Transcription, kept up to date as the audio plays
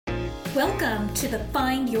Welcome to the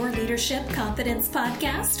Find Your Leadership Confidence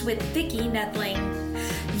podcast with Vicki Nedling.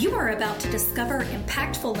 You are about to discover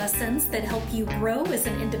impactful lessons that help you grow as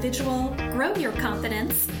an individual, grow your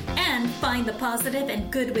confidence, and find the positive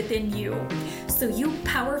and good within you, so you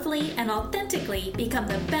powerfully and authentically become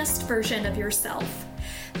the best version of yourself.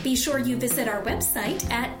 Be sure you visit our website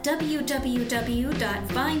at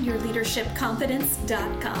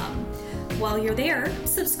www.findyourleadershipconfidence.com. While you're there,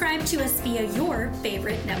 subscribe to us via your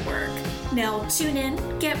favorite network. Now tune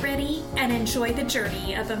in, get ready, and enjoy the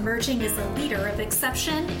journey of emerging as a leader of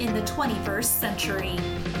exception in the 21st century.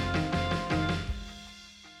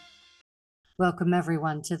 Welcome,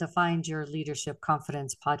 everyone, to the Find Your Leadership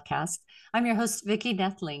Confidence podcast. I'm your host, Vicki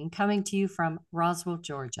Nedling, coming to you from Roswell,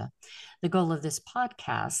 Georgia. The goal of this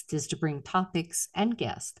podcast is to bring topics and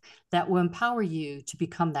guests that will empower you to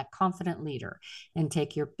become that confident leader and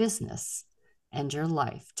take your business and your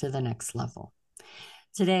life to the next level.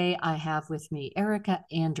 Today, I have with me Erika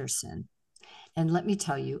Andersen, and let me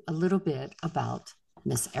tell you a little bit about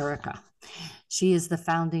Miss Erika. She is the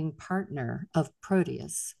founding partner of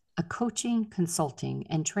Proteus, a coaching, consulting,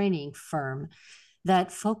 and training firm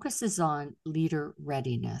that focuses on leader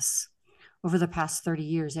readiness. Over the past 30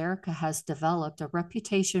 years, Erika has developed a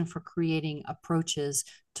reputation for creating approaches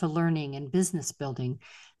to learning and business building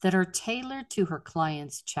that are tailored to her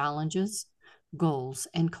clients' challenges, goals,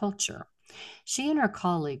 and culture. She and her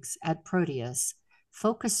colleagues at Proteus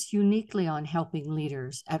focus uniquely on helping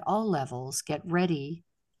leaders at all levels get ready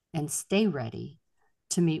and stay ready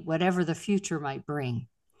to meet whatever the future might bring.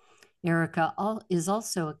 Erika is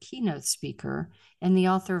also a keynote speaker and the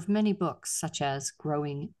author of many books, such as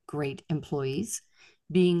Growing Great Employees,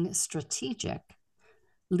 Being Strategic,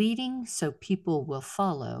 Leading So People Will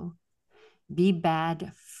Follow, Be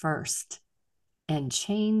Bad First, and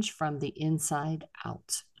Change from the Inside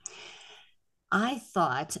Out. I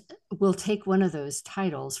thought we'll take one of those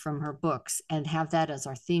titles from her books and have that as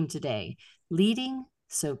our theme today, Leading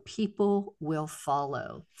So People Will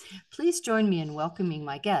Follow. Please join me in welcoming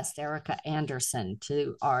my guest, Erika Andersen,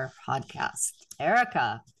 to our podcast.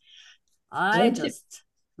 Erika, I just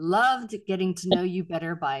loved getting to know you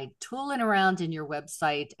better by tooling around in your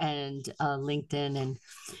website and LinkedIn, and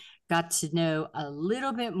got to know a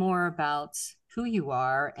little bit more about who you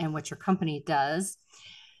are and what your company does.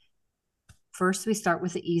 First, we start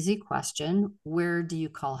with the easy question. Where do you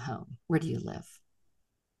call home? Where do you live?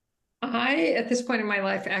 I, at this point in my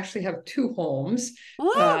life, actually have two homes.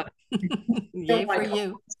 Yay for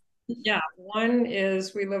you. Yeah, one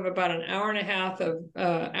is we live about an hour and a half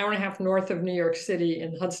north of New York City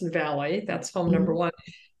in Hudson Valley. That's home number one.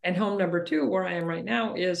 And home number two, where I am right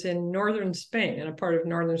now, is in northern Spain, in a part of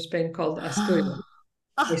northern Spain called Asturias.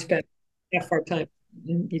 We spend half our time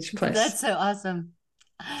in each place. That's so awesome.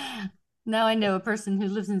 Now I know a person who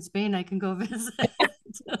lives in Spain I can go visit.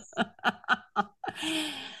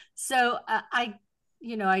 So I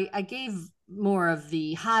gave more of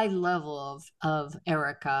the high level of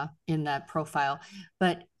Erika in that profile,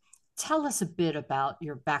 but tell us a bit about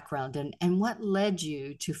your background and what led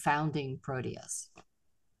you to founding Proteus.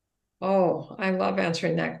 Oh, I love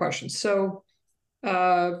answering that question. So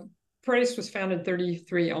Proteus was founded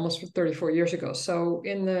almost 34 years ago. So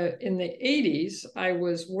in the 80s, I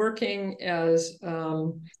was working as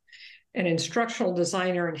an instructional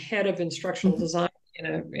designer and head of instructional design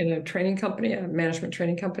in a training company, a management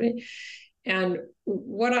training company. And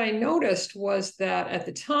what I noticed was that at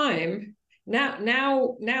the time,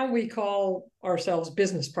 now we call ourselves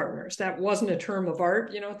business partners. That wasn't a term of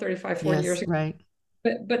art, 35, 40 years ago. Right.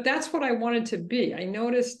 But that's what I wanted to be. I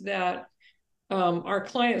noticed that our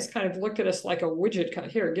clients kind of looked at us like a widget.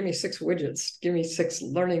 Here, give me 6 widgets, give me 6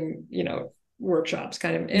 learning, workshops,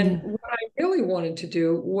 kind of. And what I really wanted to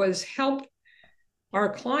do was help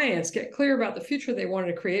our clients get clear about the future they wanted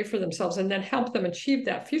to create for themselves, and then help them achieve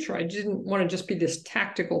that future. I didn't want to just be this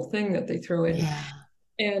tactical thing that they threw in. Yeah.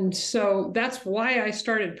 And so that's why I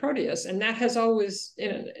started Proteus. And that has always,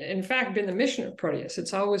 in fact, been the mission of Proteus.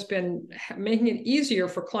 It's always been making it easier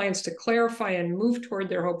for clients to clarify and move toward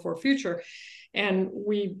their hoped for future. And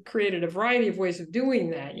we created a variety of ways of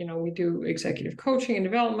doing that. We do executive coaching and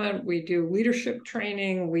development. We do leadership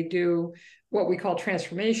training. We do what we call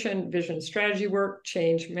transformation, vision, strategy work,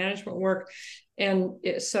 change management work. And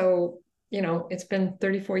so it's been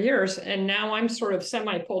 34 years, and now I'm sort of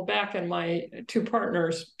semi-pulled back, and my 2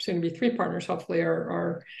 partners, soon to be 3 partners, hopefully,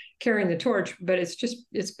 are carrying the torch. But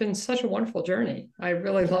it's been such a wonderful journey. I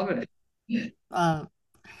really love it.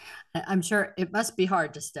 I'm sure it must be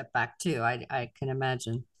hard to step back too. I can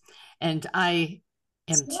imagine, and I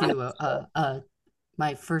am too.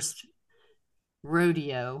 My first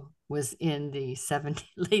rodeo was in the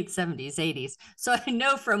late 70s, 80s. So I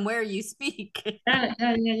know from where you speak.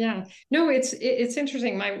 Yeah. No, it's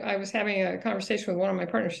interesting. I was having a conversation with one of my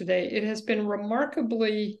partners today. It has been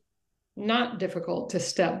remarkably not difficult to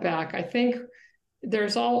step back. I think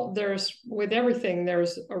there's with everything,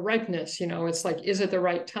 there's a ripeness, it's like, is it the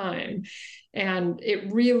right time? And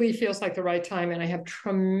it really feels like the right time. And I have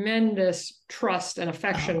tremendous trust and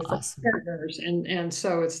affection for Awesome. partners. And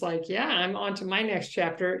so it's like, yeah, I'm on to my next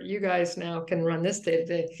chapter. You guys now can run this day to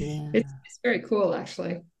day. Yeah. It's very cool,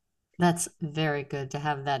 actually. That's very good to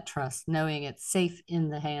have that trust, knowing it's safe in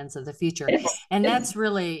the hands of the future. Yes. And that's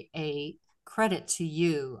really a credit to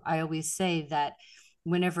you. I always say that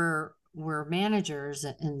whenever we're managers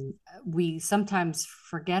and we sometimes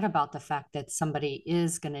forget about the fact that somebody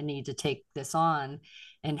is going to need to take this on,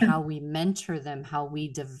 and how we mentor them, how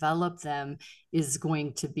we develop them is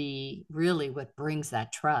going to be really what brings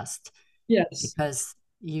that trust. Yes. Because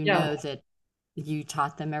you know that you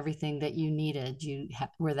taught them everything that you needed. You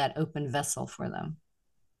were that open vessel for them.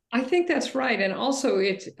 I think that's right. And also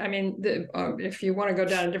if you want to go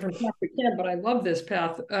down a different path, we can, but I love this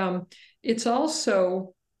path. It's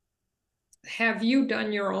also, have you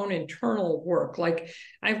done your own internal work? Like,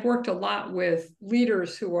 I've worked a lot with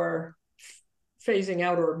leaders who are phasing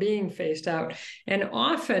out or being phased out. And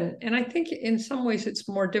often, and I think in some ways it's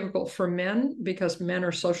more difficult for men because men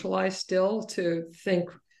are socialized still to think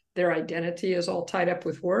their identity is all tied up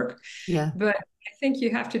with work. Yeah. But I think you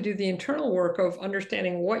have to do the internal work of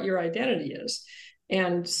understanding what your identity is.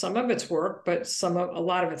 And some of it's work, but a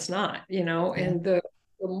lot of it's not, Yeah. And the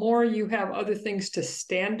more you have other things to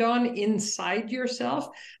stand on inside yourself,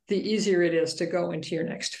 the easier it is to go into your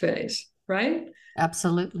next phase, right?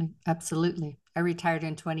 Absolutely. Absolutely. I retired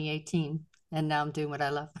in 2018 and now I'm doing what I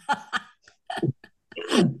love.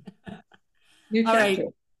 New All chapter. right.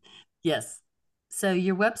 Yes. So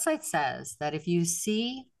your website says that if you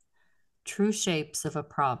see true shapes of a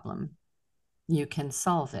problem, you can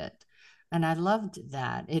solve it. And I loved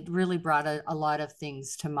that. It really brought a lot of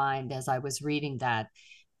things to mind as I was reading that.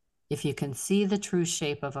 If you can see the true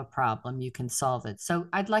shape of a problem, you can solve it. So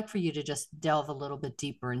I'd like for you to just delve a little bit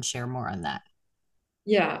deeper and share more on that.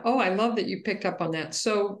 Yeah. Oh, I love that you picked up on that.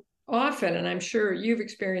 So often, and I'm sure you've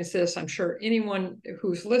experienced this, I'm sure anyone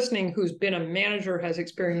who's listening who's been a manager has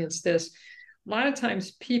experienced this. A lot of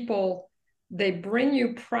times people, they bring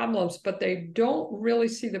you problems, but they don't really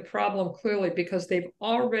see the problem clearly because they've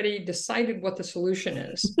already decided what the solution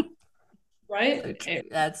is. Right? So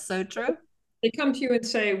that's so true. They come to you and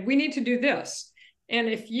say, we need to do this. And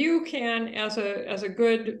if you can, as a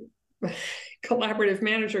good collaborative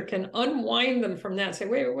manager, can unwind them from that and say,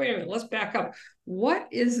 wait a minute, let's back up. What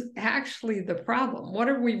is actually the problem? What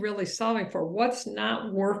are we really solving for? What's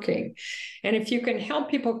not working? And if you can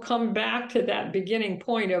help people come back to that beginning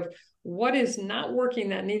point of what is not working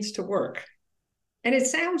that needs to work. And it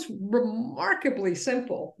sounds remarkably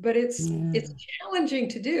simple, but it's challenging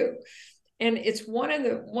to do. And it's one of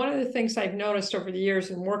the things I've noticed over the years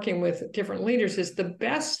in working with different leaders is the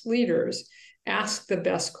best leaders ask the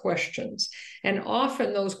best questions. And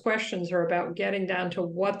often those questions are about getting down to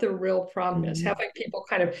what the real problem is, having people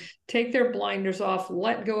kind of take their blinders off,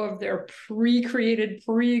 let go of their pre-created,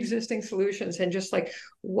 pre-existing solutions, and just like,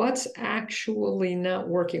 what's actually not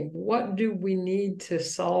working? What do we need to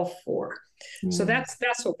solve for? So that's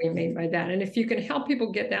what we mean by that. And if you can help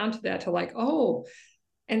people get down to that, to like, oh,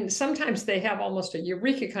 and sometimes they have almost a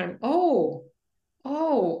eureka kind of, oh,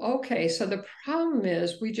 okay. So the problem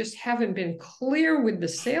is we just haven't been clear with the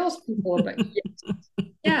salespeople about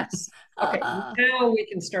yes. Okay, now we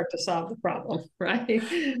can start to solve the problem, right?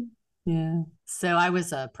 Yeah. So I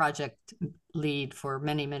was a project lead for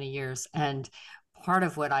many, many years. And part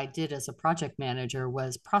of what I did as a project manager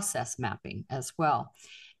was process mapping as well.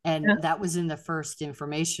 And that was in the first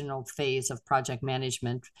informational phase of project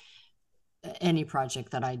management, any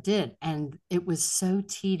project that I did. And it was so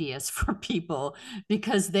tedious for people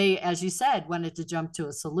because they, as you said, wanted to jump to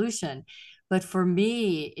a solution. But for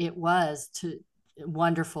me, it was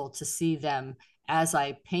wonderful to see them as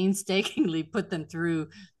I painstakingly put them through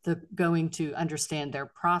going to understand their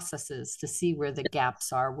processes, to see where the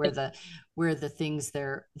gaps are, where the things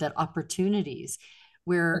there, that opportunities,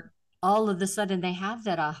 where all of a sudden they have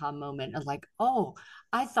that aha moment of like, oh,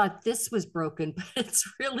 I thought this was broken, but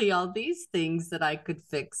it's really all these things that I could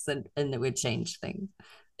fix and it would change things.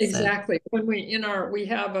 Exactly. So, when we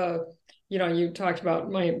have you talked about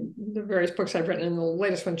the various books I've written, and the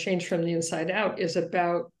latest one, Change from the Inside Out, is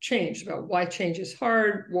about change, about why change is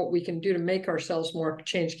hard, what we can do to make ourselves more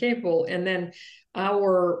change capable. And then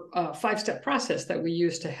our 5-step process that we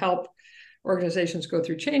use to help organizations go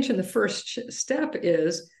through change. And the first step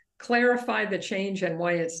is clarify the change and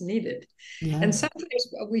why it's needed. Yeah. And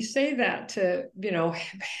sometimes we say that to,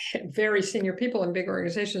 very senior people in big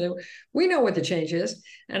organizations. We know what the change is.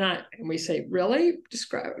 And we say, really?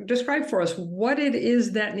 Describe for us what it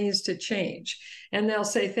is that needs to change. And they'll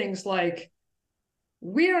say things like,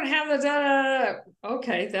 we don't have the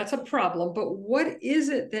okay, that's a problem, but what is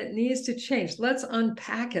it that needs to change? Let's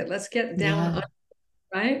unpack it. Let's get down,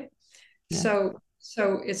 right? Yeah.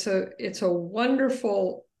 So it's a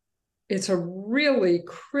wonderful, it's a really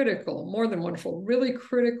critical, more than wonderful, really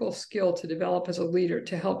critical skill to develop as a leader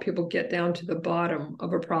to help people get down to the bottom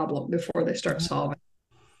of a problem before they start solving.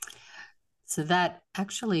 So that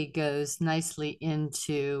actually goes nicely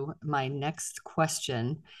into my next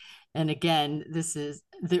question. And again,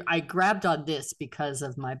 I grabbed on this because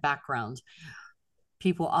of my background.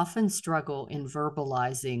 People often struggle in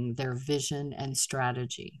verbalizing their vision and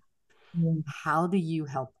strategy. How do you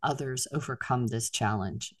help others overcome this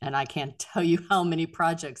challenge? And I can't tell you how many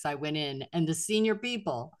projects I went in and the senior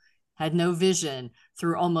people had no vision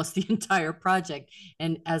through almost the entire project.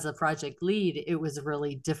 And as a project lead, it was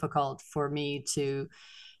really difficult for me to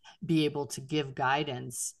be able to give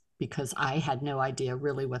guidance because I had no idea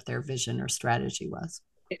really what their vision or strategy was.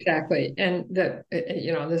 Exactly. And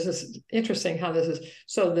this is interesting how this is.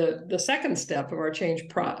 So the second step of our change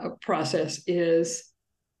process is,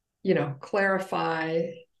 clarify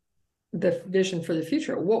the vision for the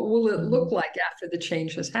future. What will it look like after the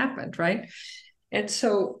change has happened, right? And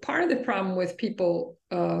so part of the problem with people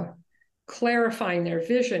clarifying their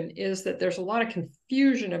vision is that there's a lot of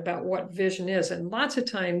confusion about what vision is. And lots of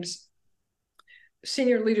times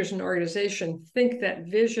senior leaders in an organization think that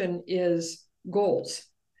vision is goals.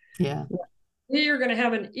 Yeah. We are going to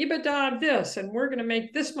have an EBITDA of this, and we're going to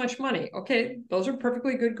make this much money. Okay, those are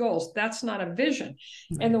perfectly good goals. That's not a vision.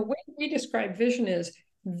 Right. And the way we describe vision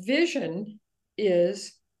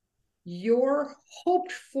is your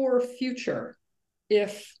hoped for future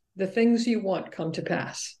if the things you want come to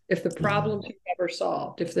pass, if the problems you've ever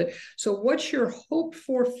solved, so what's your hope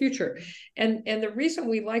for future? And the reason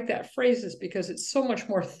we like that phrase is because it's so much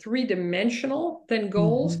more three-dimensional than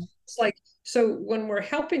goals. It's like, so when we're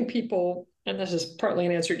helping people, and this is partly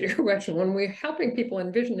an answer to your question, when we're helping people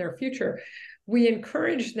envision their future, we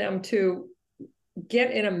encourage them to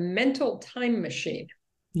get in a mental time machine.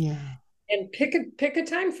 Yeah. And pick a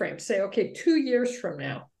time frame. Say, okay, 2 years from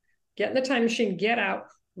now, get in the time machine, get out.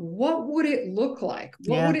 What would it look like?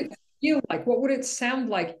 What would it feel like? What would it sound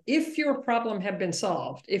like if your problem had been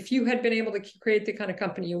solved? If you had been able to create the kind of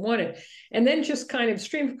company you wanted? And then just kind of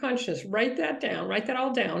stream of consciousness, write that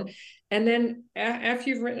all down. And then after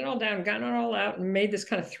you've written it all down, gotten it all out and made this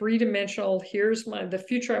kind of three-dimensional, here's the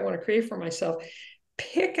future I want to create for myself,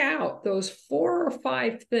 pick out those 4 or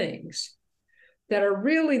 5 things that are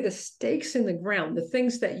really the stakes in the ground, the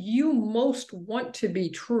things that you most want to be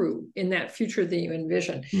true in that future that you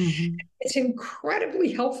envision. It's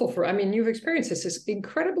incredibly helpful you've experienced this, it's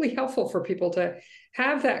incredibly helpful for people to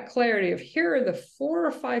have that clarity of, here are the 4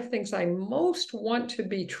 or 5 things I most want to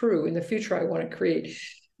be true in the future I want to create.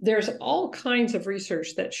 There's all kinds of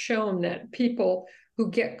research that's shown that people who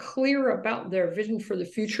get clear about their vision for the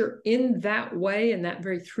future in that way, in that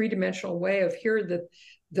very three-dimensional way of, here are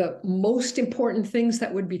the most important things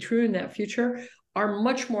that would be true in that future, are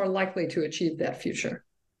much more likely to achieve that future.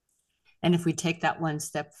 And if we take that one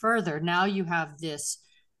step further, now you have this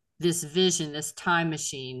vision, this time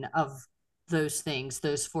machine of those things,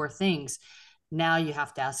 those 4 things. Now you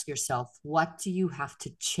have to ask yourself, what do you have to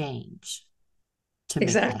change to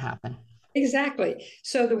make that happen? Exactly.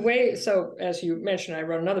 So as you mentioned, I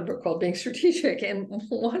wrote another book called Being Strategic. And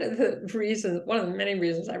one of the many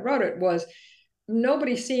reasons I wrote it was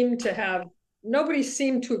nobody seemed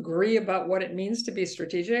to agree about what it means to be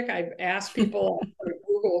strategic. I've asked people,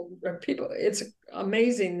 Google people, it's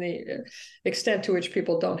amazing the extent to which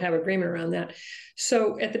people don't have agreement around that.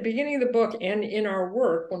 So at the beginning of the book and in our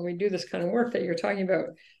work, when we do this kind of work that you're talking about,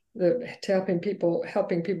 helping people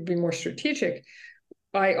be more strategic,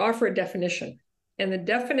 I offer a definition. And the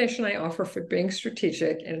definition I offer for being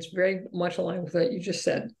strategic, and it's very much aligned with what you just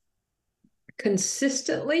said,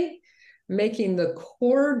 consistently making the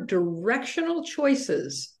core directional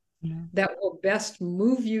choices that will best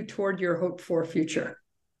move you toward your hoped for future,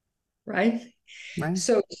 right?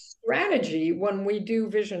 So strategy, when we do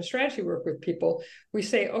vision and strategy work with people, we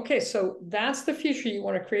say, okay, so that's the future you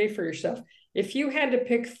want to create for yourself. If you had to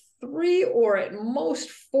pick 3 or at most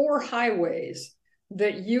 4 highways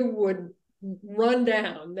that you would run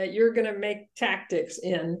down, that you're going to make tactics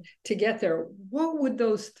in to get there, what would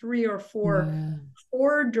those 3 or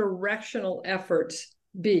 4 directional efforts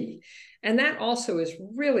be. And that also is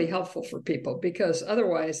really helpful for people, because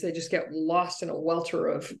otherwise they just get lost in a welter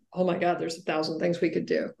of, oh my God, there's 1,000 things we could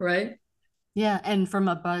do, right? Yeah, and from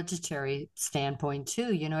a budgetary standpoint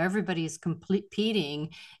too, everybody's competing.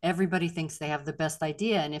 Everybody thinks they have the best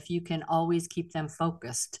idea, and if you can always keep them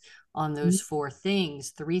focused on those four things,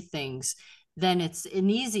 three things, then it's an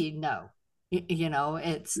easy no.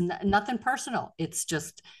 It's nothing personal. It's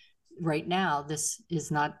just right now, this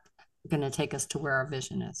is not going to take us to where our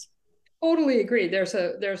vision is. Totally agree. There's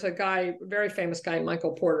a guy, very famous guy,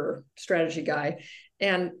 Michael Porter, strategy guy,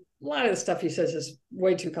 and a lot of the stuff he says is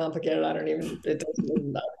way too complicated. I don't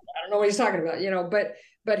know what he's talking about,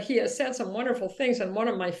 but he has said some wonderful things. And one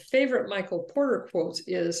of my favorite Michael Porter quotes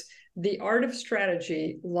is, the art of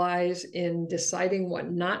strategy lies in deciding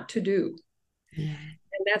what not to do. Yeah.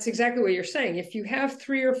 And that's exactly what you're saying. If you have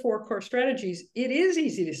 3 or 4 core strategies, it is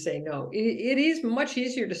easy to say no. It is much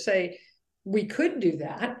easier to say, we could do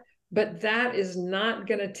that, but that is not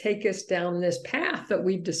going to take us down this path that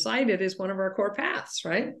we've decided is one of our core paths,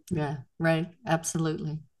 right? Yeah, right.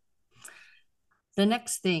 Absolutely. The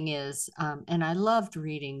next thing is, and I loved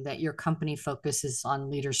reading that your company focuses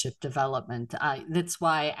on leadership development. That's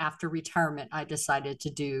why after retirement, I decided to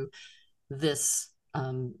do this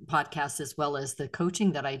podcast, as well as the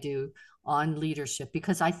coaching that I do on leadership,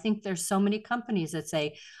 because I think there's so many companies that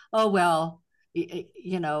say, oh, well,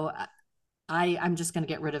 I'm just going to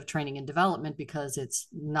get rid of training and development because it's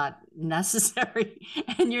not necessary.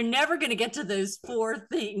 And you're never going to get to those 4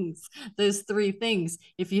 things, those 3 things,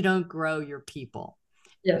 if you don't grow your people.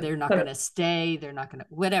 Yeah. They're not going to stay. They're not going to,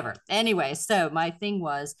 whatever. Anyway, so my thing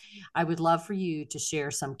was, I would love for you to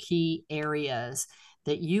share some key areas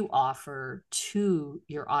that you offer to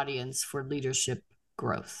your audience for leadership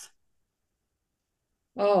growth.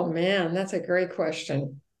 Oh, man, that's a great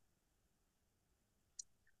question.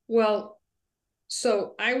 Well,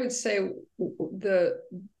 so I would say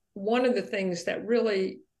one of the things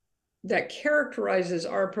that characterizes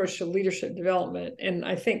our approach to leadership development, and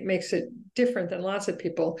I think makes it different than lots of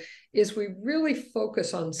people, is we really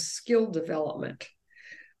focus on skill development.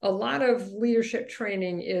 A lot of leadership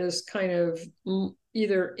training is kind of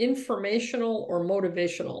either informational or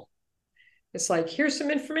motivational. It's like, here's some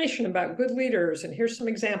information about good leaders and here's some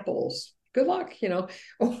examples. Good luck,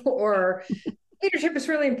 or leadership is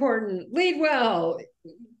really important. Lead well.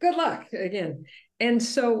 Good luck again. And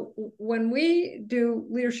so when we do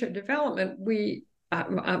leadership development,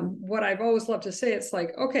 what I've always loved to say, it's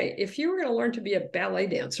like, okay, if you were going to learn to be a ballet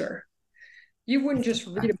dancer, you wouldn't just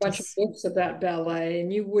read a bunch of books of that ballet,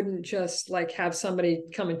 and you wouldn't just like have somebody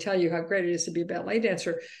come and tell you how great it is to be a ballet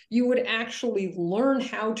dancer. You would actually learn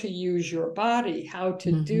how to use your body, how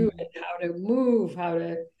to do it, how to move, how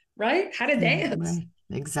to dance. Right.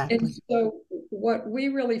 Exactly. And so what we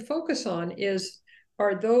really focus on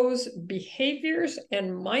are those behaviors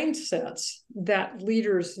and mindsets that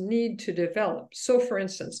leaders need to develop. So for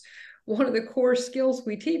instance, one of the core skills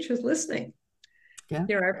we teach is listening. Yeah.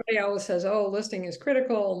 Everybody always says, oh, listening is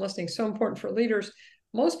critical, and listening is so important for leaders.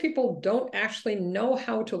 Most people don't actually know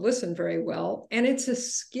how to listen very well, and it's a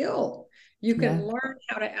skill. You can learn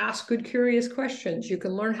how to ask good, curious questions. You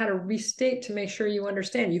can learn how to restate to make sure you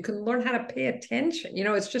understand. You can learn how to pay attention.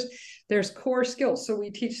 It's just, there's core skills. So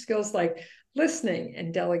we teach skills like listening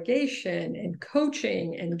and delegation and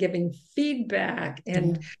coaching and giving feedback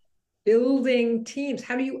and building teams.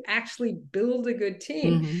 How do you actually build a good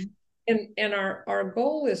team? And our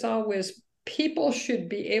goal is always, people should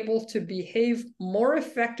be able to behave more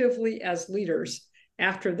effectively as leaders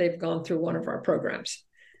after they've gone through one of our programs.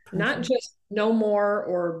 Not just know more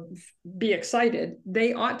or be excited.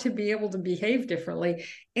 They ought to be able to behave differently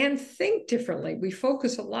and think differently. We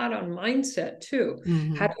focus a lot on mindset too.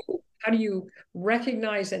 How do you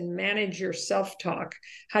recognize and manage your self-talk?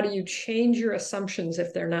 How do you change your assumptions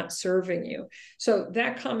if they're not serving you? So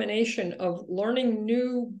that combination of learning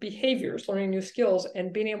new behaviors, learning new skills,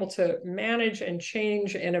 and being able to manage and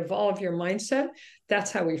change and evolve your mindset,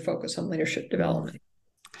 that's how we focus on leadership development.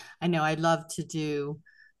 I know I love to do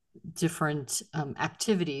different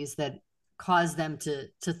activities that cause them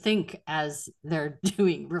to think as they're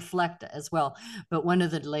doing, reflect as well. But one of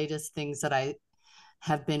the latest things that I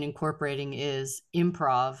have been incorporating is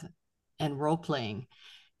improv and role playing.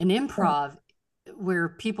 And improv, where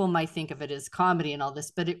people might think of it as comedy and all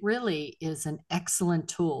this, but it really is an excellent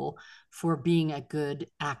tool for being a good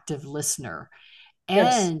active listener.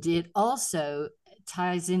 And it also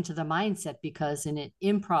ties into the mindset, because in an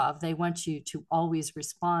improv, they want you to always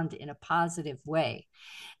respond in a positive way.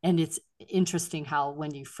 And it's interesting how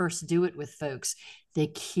when you first do it with folks, they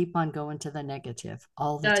keep on going to the negative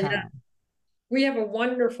all the time. We have a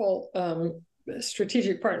wonderful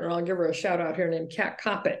strategic partner, I'll give her a shout out here, named Kat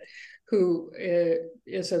Coppett, who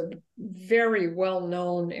is a very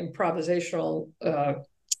well-known improvisational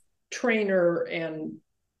trainer and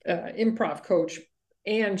improv coach,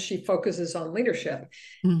 and she focuses on leadership.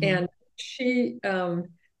 Mm-hmm. And she,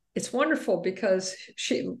 it's wonderful because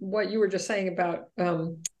what you were just saying about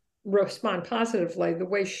respond positively, the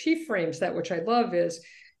way she frames that, which I love, is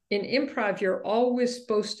in improv, you're always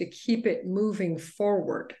supposed to keep it moving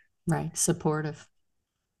forward. Right. Supportive.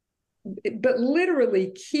 But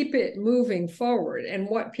literally keep it moving forward. And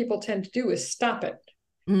what people tend to do is stop it.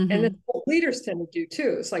 Mm-hmm. And that's what leaders tend to do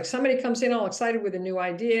too. It's like somebody comes in all excited with a new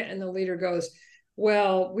idea, and the leader goes,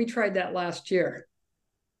 well, we tried that last year.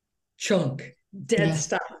 Chunk, dead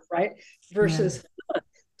stop, right? Versus,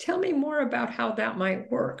 tell me more about how that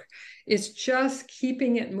might work. It's just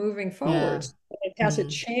keeping it moving forward. So it has a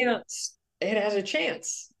chance. It has a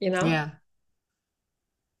chance, Yeah.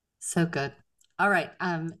 So good. All right.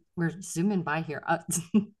 We're zooming by here.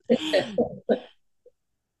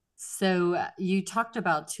 So you talked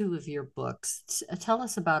about 2 of your books. Tell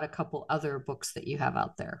us about a couple other books that you have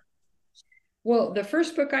out there. Well, the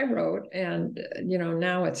first book I wrote, and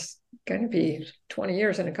now it's going to be 20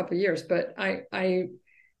 years in a couple of years, but I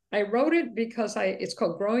wrote it because it's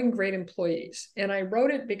called Growing Great Employees. And I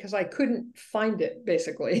wrote it because I couldn't find it,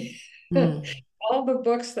 basically. All the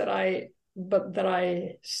books that I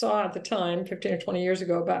saw at the time, 15 or 20 years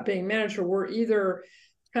ago, about being a manager were either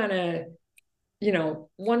kind of,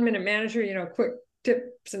 1-minute manager, quick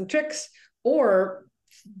tips and tricks, or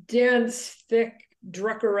dense, thick,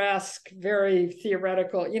 Drucker-esque, very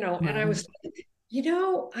theoretical, and I was,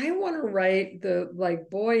 I want to write the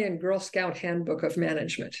Boy and Girl Scout handbook of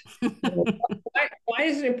management. Why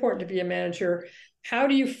is it important to be a manager? How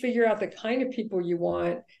do you figure out the kind of people you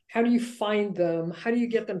want? How do you find them? How do you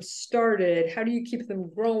get them started? How do you keep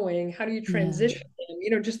them growing? How do you transition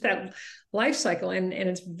them? Just that life cycle. And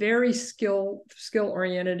it's very skill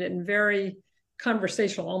oriented and very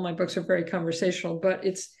conversational. All my books are very conversational, but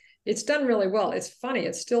it's done really well. It's funny.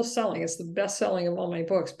 It's still selling. It's the best selling of all my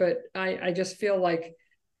books, but I just feel like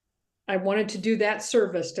I wanted to do that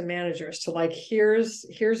service to managers, to here's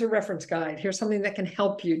a reference guide. Here's something that can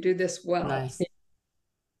help you do this well. Nice.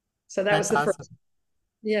 So that was the awesome. First.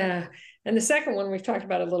 Yeah. And the second one we've talked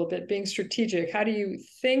about a little bit, being strategic. How do you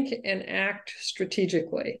think and act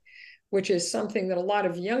strategically? Which is something that a lot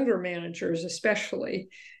of younger managers especially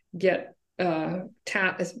get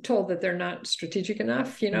told that they're not strategic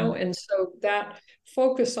enough, and so that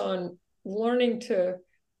focus on learning to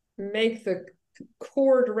make the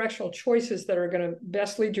core directional choices that are going to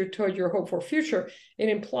best lead you toward your hope for future, it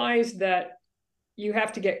implies that you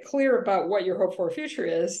have to get clear about what your hope for future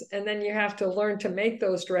is, and then you have to learn to make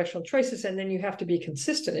those directional choices, and then you have to be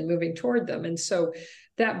consistent in moving toward them. And so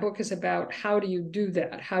that book is about how do you do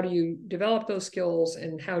that? How do you develop those skills,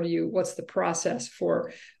 and what's the process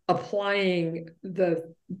for applying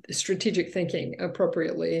the strategic thinking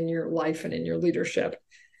appropriately in your life and in your leadership?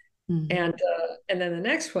 And then the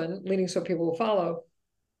next one, Leading So People Will Follow,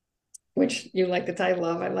 which you like the title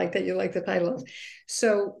of. I like that you like the title of.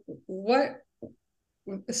 So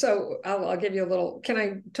I'll give you a little, can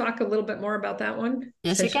I talk a little bit more about that one?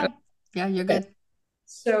 Yes, you can. Yeah, you're good.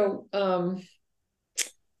 So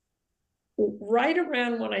right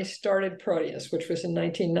around when I started Proteus, which was in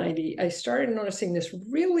 1990, I started noticing this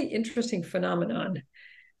really interesting phenomenon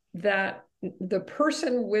that the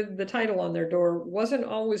person with the title on their door wasn't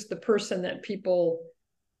always the person that people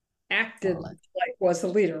acted like was the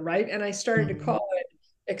leader, right? And I started to call it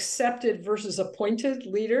accepted versus appointed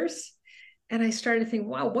leaders. And I started to think,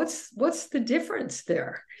 wow, what's the difference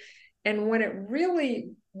there? And when it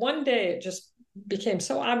really, one day it just became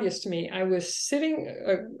so obvious to me. I was sitting,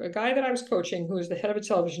 a guy that I was coaching, who was the head of a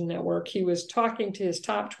television network, he was talking to his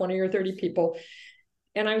top 20 or 30 people.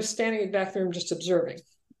 And I was standing in the back of the room just observing.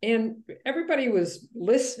 And everybody was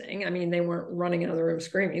listening. I mean, they weren't running out of the room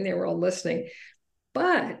screaming. They were all listening.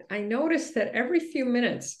 But I noticed that every few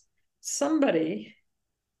minutes, somebody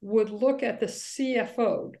would look at the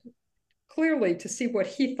CFO clearly to see what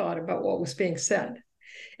he thought about what was being said.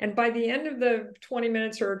 And by the end of the 20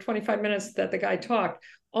 minutes or 25 minutes that the guy talked,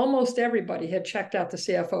 almost everybody had checked out the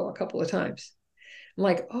CFO a couple of times. I'm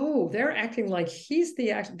like, oh, they're acting like he's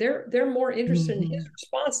the act. They're more interested in his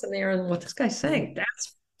response than they are in what this guy's saying.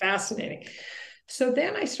 That's fascinating. So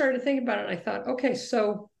then I started to think about it, and I thought, okay,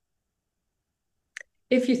 so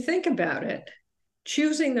if you think about it,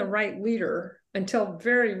 choosing the right leader until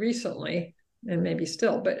very recently, and maybe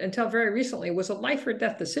still, but until very recently, was a life or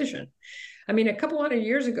death decision. I mean, a couple hundred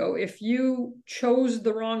years ago, if you chose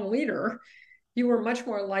the wrong leader, you were much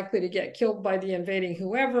more likely to get killed by the invading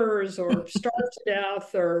whoever's or starve to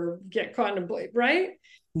death or get caught in a blade, right?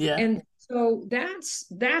 Yeah. And so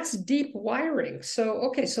that's deep wiring. So,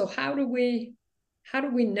 okay, so how do we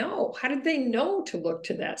know? How did they know to look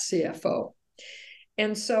to that CFO?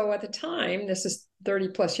 And so at the time, this is 30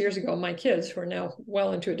 plus years ago, my kids, who are now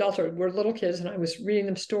well into adulthood, were little kids, and I was reading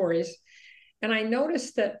them stories. And I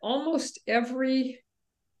noticed that almost every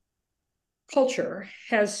culture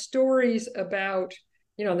has stories about,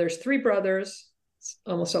 there's three brothers,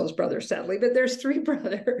 almost always brothers, sadly, but there's three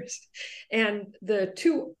brothers. And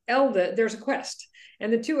there's a quest.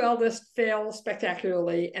 And the two eldest fail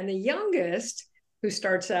spectacularly. And the youngest, who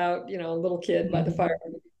starts out, a little kid by the fire,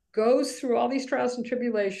 goes through all these trials and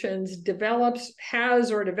tribulations, develops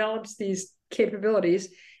these capabilities,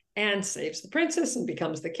 and saves the princess and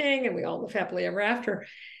becomes the king, and we all live happily ever after.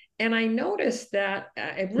 And I noticed that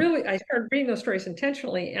I started reading those stories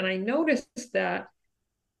intentionally, and I noticed that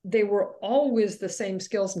they were always the same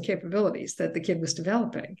skills and capabilities that the kid was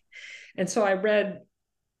developing. And so I read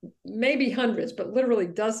maybe hundreds, but literally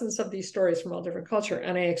dozens of these stories from all different culture,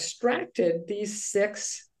 and I extracted these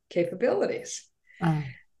 6 capabilities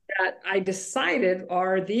that I decided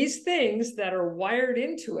are these things that are wired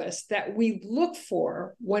into us that we look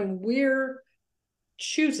for when we're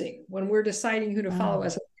deciding who to follow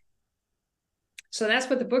as a. So that's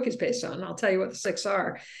what the book is based on. I'll tell you what the 6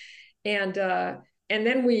 are. And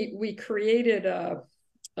then we created a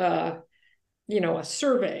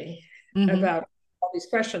survey about all these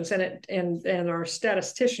questions, and our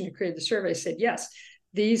statistician who created the survey said, yes,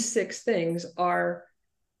 these 6 things are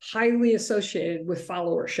highly associated with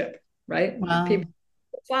followership, right? Wow. People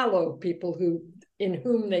follow people in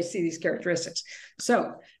whom they see these characteristics.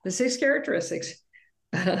 So the 6 characteristics,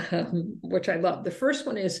 which I love. The first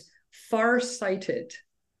one is farsighted.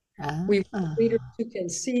 We want leaders who can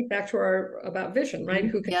see, back to our about vision, right?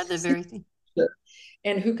 Who can the very thing.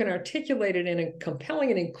 And who can articulate it in a compelling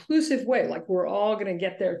and inclusive way, like we're all going to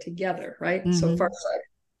get there together, right? So farsighted.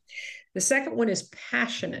 The second one is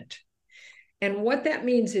passionate. And what that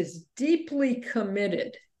means is deeply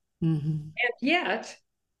committed, and yet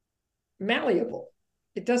malleable.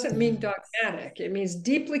 It doesn't mean dogmatic. It means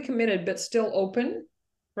deeply committed, but still open,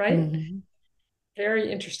 right?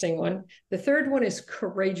 Very interesting one. The third one is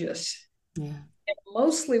courageous. Yeah. And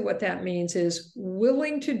mostly what that means is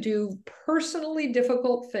willing to do personally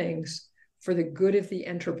difficult things for the good of the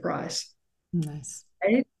enterprise. Nice.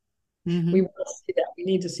 Right? We want to see that. We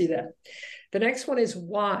need to see that. The next one is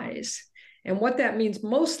wise. And what that means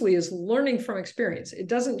mostly is learning from experience. It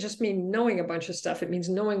doesn't just mean knowing a bunch of stuff. It means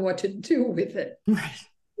knowing what to do with it. Right.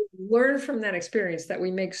 Learn from that experience, that we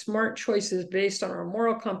make smart choices based on our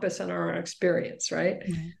moral compass and our experience, right?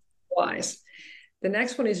 Wise. The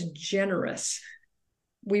next one is generous.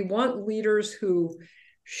 We want leaders who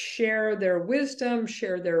share their wisdom,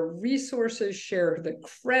 share their resources, share the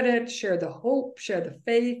credit, share the hope, share the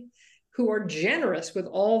faith, who are generous with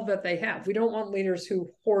all that they have. We don't want leaders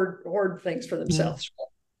who hoard things for themselves.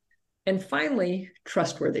 And finally,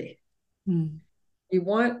 trustworthy. We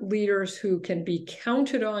want leaders who can be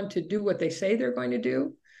counted on to do what they say they're going to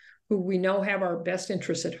do, who we know have our best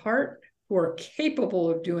interests at heart, who are capable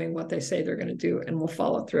of doing what they say they're going to do and will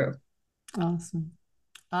follow through.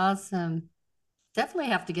 Awesome.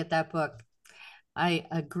 Definitely have to get that book. I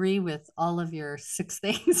agree with all of your 6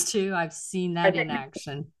 things too. I've seen that in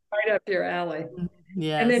action. Right up your alley.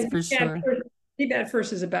 Yes, and then for sure. Be Bad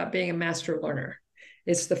First is about being a master learner.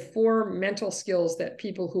 It's the 4 mental skills that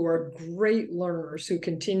people who are great learners, who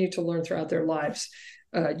continue to learn throughout their lives,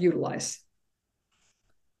 utilize.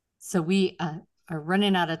 So we are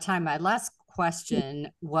running out of time. My last question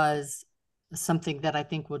was something that I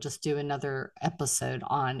think we'll just do another episode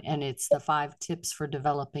on, and it's the 5 tips for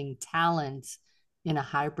developing talent in a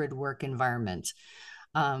hybrid work environment.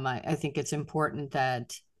 I think it's important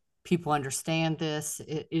that people understand this.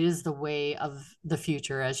 It is the way of the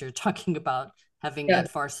future, as you're talking about having that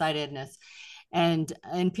farsightedness. And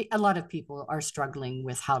a lot of people are struggling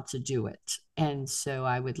with how to do it. And so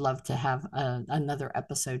I would love to have another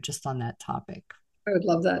episode just on that topic. I would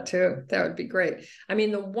love that too. That would be great. I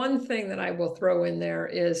mean, the one thing that I will throw in there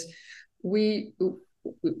is we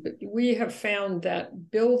have found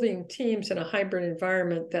that building teams in a hybrid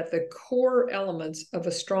environment, that the core elements of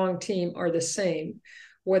a strong team are the same,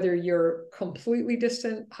 whether you're completely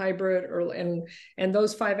distant, hybrid, and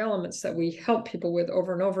those 5 elements that we help people with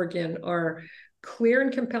over and over again are clear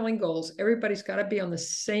and compelling goals. Everybody's got to be on the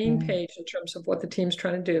same page in terms of what the team's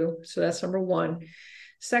trying to do. So that's number 1.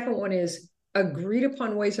 Second one is agreed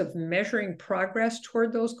upon ways of measuring progress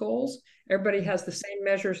toward those goals. Everybody has the same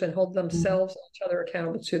measures and hold themselves and each other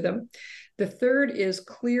accountable to them. The third is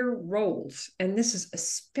clear roles. And this is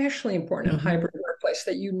especially important in a hybrid workplace,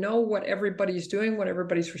 that you know what everybody's doing, what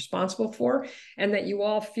everybody's responsible for, and that you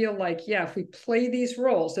all feel like, yeah, if we play these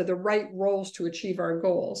roles, they're the right roles to achieve our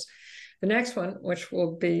goals. The next one, which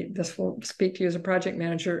will be, this will speak to you as a project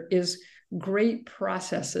manager, is great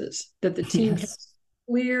processes, that the team has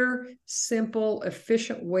clear, simple,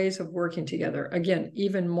 efficient ways of working together. Again,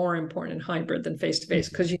 even more important in hybrid than face-to-face,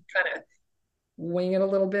 because you kind of wing it a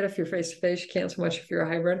little bit if you're face-to-face. You can't so much if you're a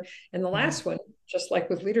hybrid. And the last one, just like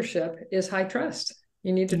with leadership, is high trust.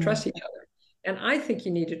 You need to trust each other. And I think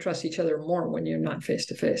you need to trust each other more when you're not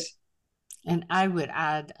face-to-face. And I would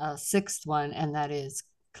add a sixth one, and that is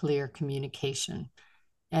clear communication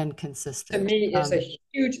and consistent. To me, is a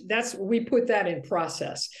huge, we put that in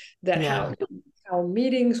process, that how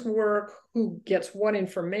meetings work, who gets what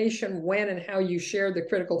information, when and how you share the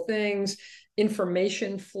critical things,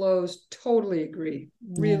 information flows. Totally agree.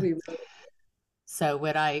 Really. So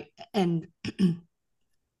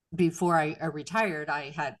before I retired,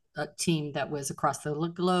 I had a team that was across the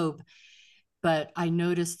globe, but I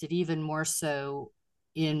noticed it even more so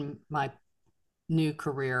in my new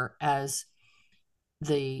career, as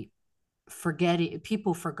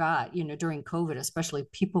people forgot, during COVID, especially,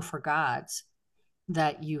 people forgot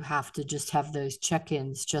that you have to just have those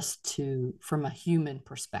check-ins from a human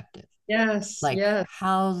perspective. Yes. Like,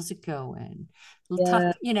 how's it going?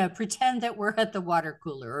 Pretend that we're at the water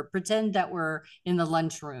cooler, or pretend that we're in the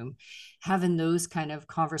lunchroom, having those kind of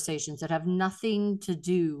conversations that have nothing to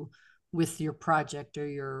do with your project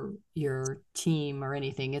or your team or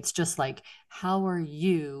anything. It's just like, how are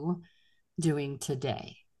you doing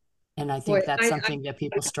today? And I think that's something that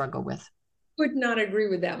people struggle with. Could not agree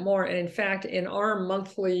with that more. And in fact, in our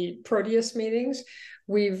monthly Proteus meetings,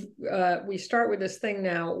 we start with this thing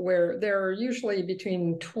now where there are usually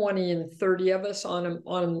between 20 and 30 of us on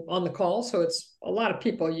the call. So it's a lot of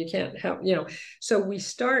people. You can't have, so we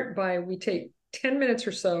take 10 minutes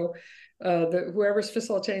or so. Whoever's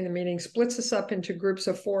facilitating the meeting splits us up into groups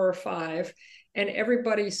of 4 or 5, and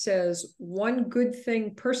everybody says one good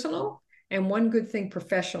thing personal and one good thing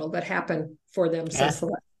professional that happened for them since the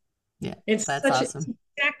last. Yeah, it's awesome.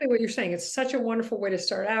 Exactly what you're saying. It's such a wonderful way to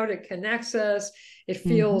start out. It connects us. It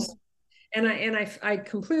feels, and I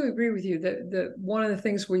completely agree with you that one of the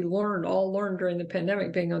things we all learned during the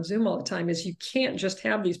pandemic, being on Zoom all the time, is you can't just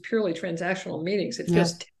have these purely transactional meetings. It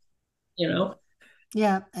feels,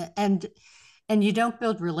 Yeah, and you don't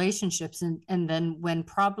build relationships, and then when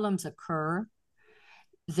problems occur,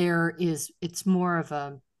 it's more of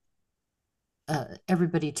a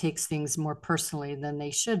everybody takes things more personally than they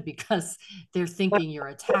should, because they're thinking you're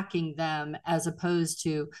attacking them, as opposed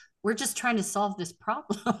to, we're just trying to solve this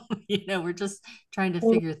problem. We're just trying to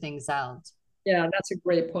figure things out. Yeah, that's a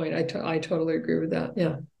great point. I totally agree with that.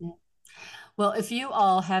 Yeah. Well, if you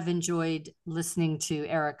all have enjoyed listening to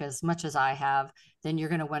Erika as much as I have, then you're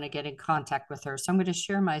going to want to get in contact with her. So I'm going to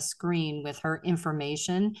share my screen with her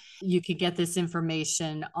information. You can get this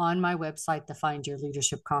information on my website,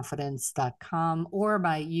 thefindyourleadershipconfidence.com, or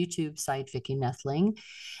my YouTube site, Vicki Nethling.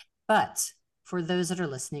 But for those that are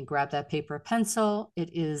listening, grab that paper or pencil.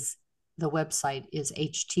 The website is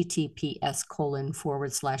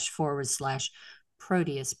https://Proteus,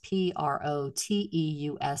 Proteus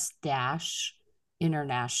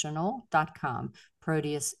international.com,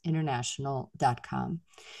 ProteusInternational.com.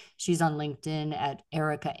 She's on LinkedIn at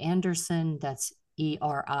Erika Andersen. That's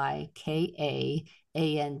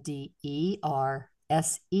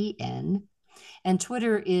ErikaAndersen. And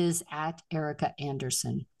Twitter is at Erika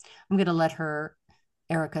Andersen. I'm going to let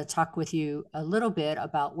Erika talk with you a little bit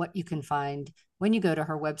about what you can find when you go to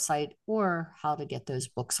her website, or how to get those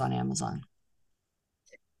books on Amazon.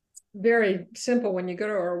 Very simple. When you go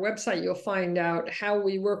to our website, you'll find out how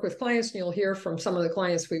we work with clients, and you'll hear from some of the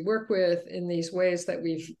clients we work with in these ways that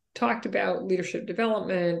we've talked about: leadership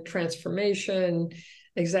development, transformation,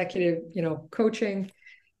 executive, coaching.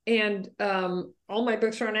 And all my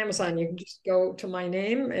books are on Amazon. You can just go to my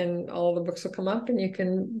name and all the books will come up, and you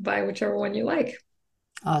can buy whichever one you like.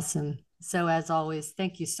 Awesome. So as always,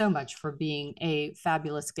 thank you so much for being a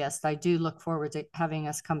fabulous guest. I do look forward to having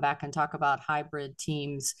us come back and talk about hybrid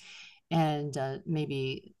teams, and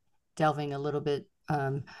maybe delving a little bit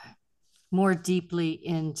more deeply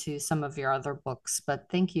into some of your other books. But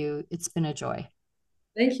thank you. It's been a joy.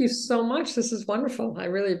 Thank you so much. This is wonderful. I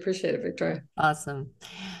really appreciate it, Victoria. Awesome.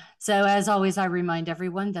 So as always, I remind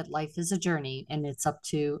everyone that life is a journey, and it's up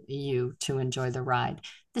to you to enjoy the ride.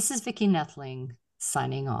 This is Vicki Nethling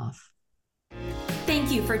signing off.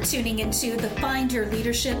 Thank you for tuning into the Find Your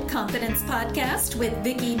Leadership Confidence podcast with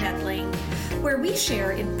Vicki Nedling, where we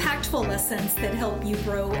share impactful lessons that help you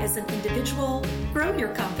grow as an individual, grow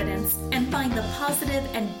your confidence, and find the positive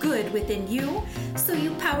and good within you so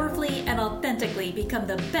you powerfully and authentically become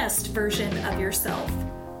the best version of yourself.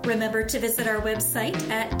 Remember to visit our website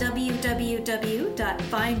at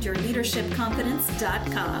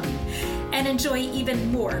www.findyourleadershipconfidence.com and enjoy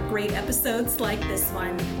even more great episodes like this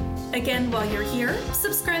one. Again, while you're here,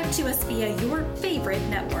 subscribe to us via your favorite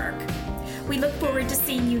network. We look forward to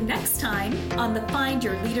seeing you next time on the Find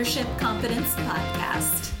Your Leadership Confidence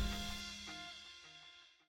podcast.